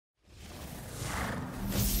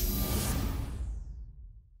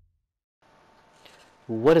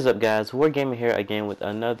What is up, guys? Wargaming here again with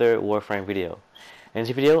another Warframe video. In this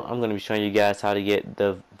video I'm going to be showing you guys how to get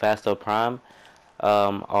the Vasto Prime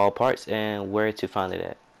all parts and where to find it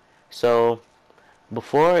at. So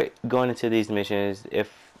before going into these missions,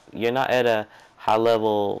 if you're not at a high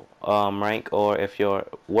level rank, or if your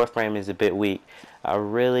Warframe is a bit weak, I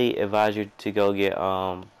really advise you to go get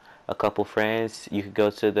a couple friends. You could go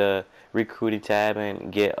to the recruiting tab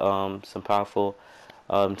and get some powerful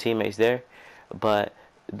teammates there. But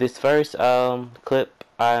this first clip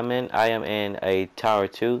I am in a Tower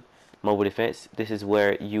 2 mobile defense. This is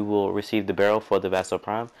where you will receive the barrel for the Vasto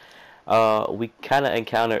Prime. We kind of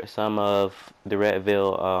encountered some of the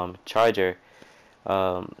Redville Charger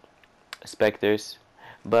specters,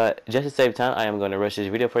 but just to save time, I am going to rush this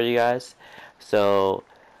video for you guys. So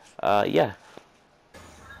yeah.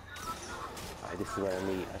 Alright, this is where I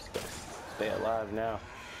need. I just gotta stay alive now.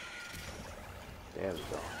 There we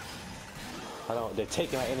go. Hold on, they're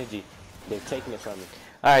taking my energy. They're taking it from me.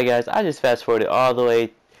 Alright guys, I just fast forwarded all the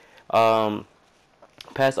way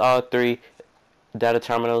past all three data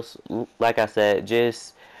terminals. Like I said,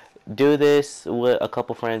 just do this with a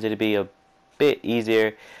couple friends. It'll be a bit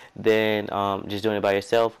easier than just doing it by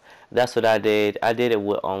yourself. That's what I did. I did it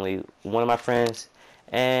with only one of my friends,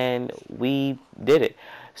 and we did it.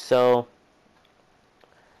 So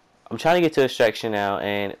I'm trying to get to extraction now,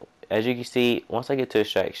 and as you can see, once I get to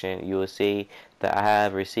extraction, you will see that I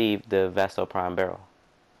have received the Vasto Prime barrel.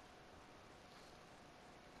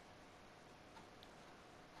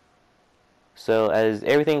 So as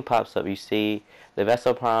everything pops up, you see the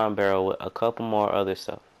Vasto Prime barrel with a couple more other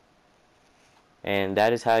stuff. And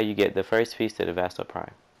that is how you get the first piece to the Vasto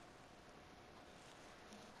Prime.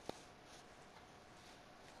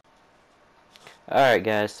 Alright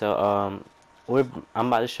guys, so I'm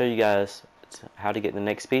about to show you guys how to get the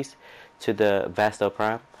next piece to the Vasto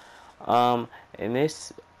Prime. In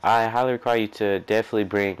this, I highly require you to definitely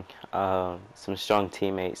bring some strong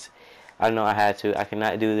teammates. I know I had to. I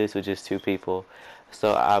cannot do this with just two people,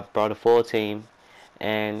 so I brought a full team.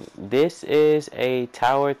 And this is a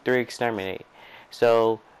Tower 3 exterminate.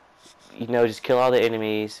 So, you know, just kill all the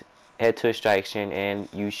enemies, head to extraction, and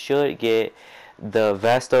you should get the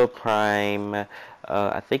Vasto Prime.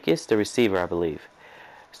 I think it's the receiver, I believe.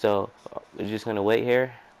 So we're just gonna wait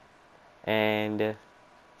here, and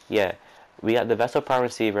yeah, we got the Vasto Prime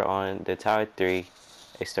receiver on the Tower 3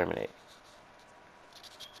 exterminate.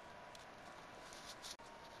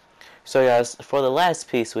 So guys, for the last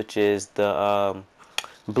piece, which is the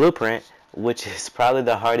blueprint, which is probably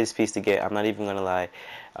the hardest piece to get, I'm not even gonna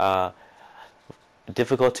lie.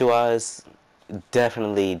 Difficulty wise,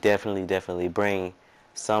 definitely bring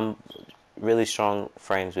some really strong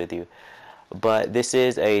frames with you. But this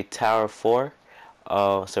is a Tower 4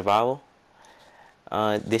 survival.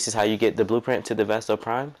 This is how you get the blueprint to the Vasto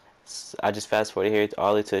Prime. I just fast forward here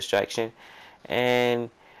all the way to extraction, and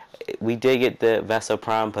we did get the Vasto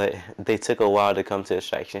Prime, but they took a while to come to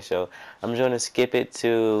extraction. So I'm just going to skip it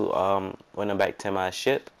to when I'm back to my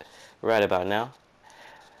ship right about now.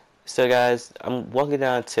 So guys, I'm walking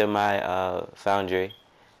down to my foundry,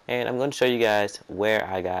 and I'm going to show you guys where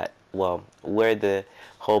I got, well, where the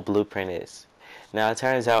whole blueprint is. Now it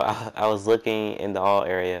turns out I was looking in the all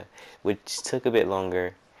area, which took a bit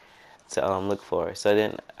longer to look for. So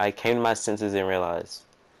then I came to my senses and realized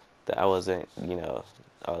that I wasn't, you know,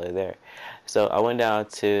 all the way there. So I went down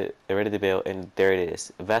to ready to build, and there it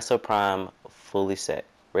is, Vasto Prime fully set,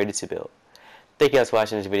 ready to build. Thank you guys for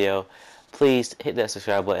watching this video. Please hit that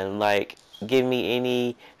subscribe button, like, give me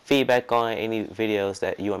any feedback on any videos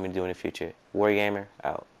that you want me to do in the future. Wargamer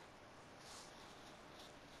out.